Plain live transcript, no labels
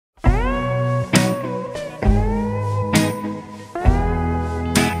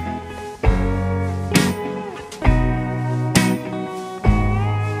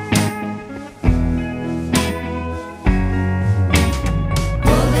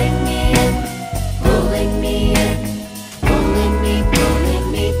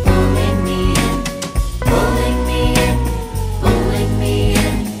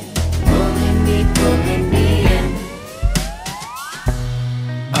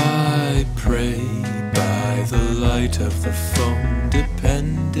sight of the phone,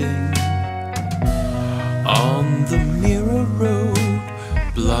 depending on the mirror road,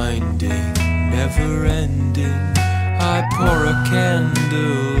 blinding, never ending. I pour a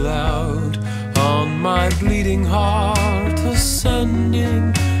candle out on my bleeding heart, ascending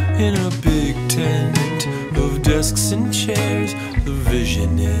in a big tent of desks and chairs. The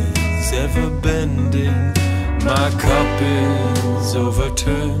vision is ever bending. My cup is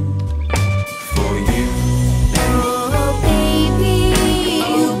overturned for you. Oh baby,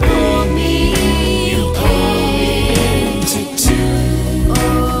 you pull me into two.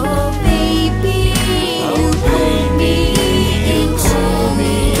 Oh baby, you pull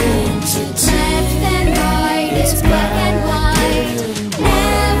me into two. Left and right, it's black and white,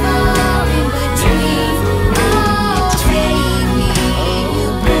 never in between. Oh baby, you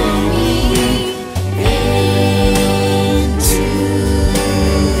pull me into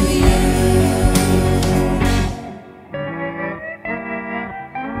you.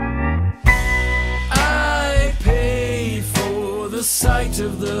 I pay for the sight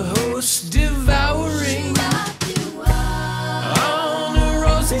of the host devouring on a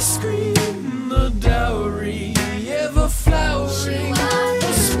rosy screen, the dowry ever flowering.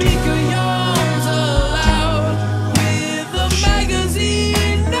 The speaker yawns aloud with a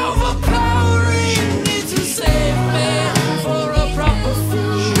magazine overpowering. It's a safe man for a proper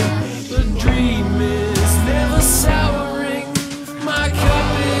fool. The dream is never souring. My cup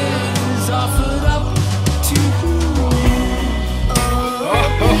is offered up to you.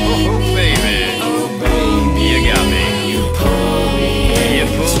 Oh, baby. Oh baby, You got me. you pull me You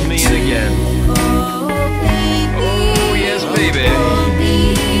pulled me in again. Oh, yes, baby.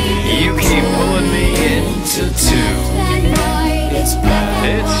 You keep pulling me into two. It's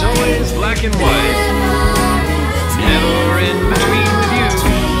always black and white, never in between with you.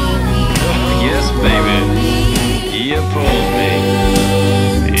 Oh, yes, baby. You pulled me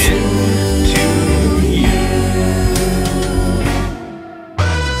into you.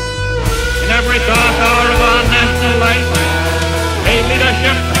 In every dark hour of our national life, a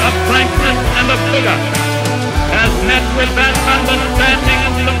leadership of frankness and of vigor has met with that understanding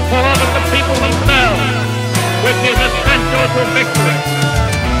and support of the people themselves, which is essential to victory.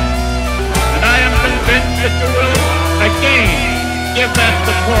 And I am convinced that you will again give that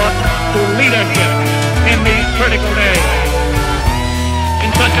support to leadership in these critical days.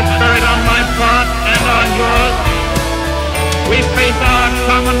 In such a spirit on my part and on yours, we face our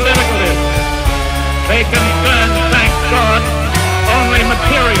common difficulties. They concern, thank God,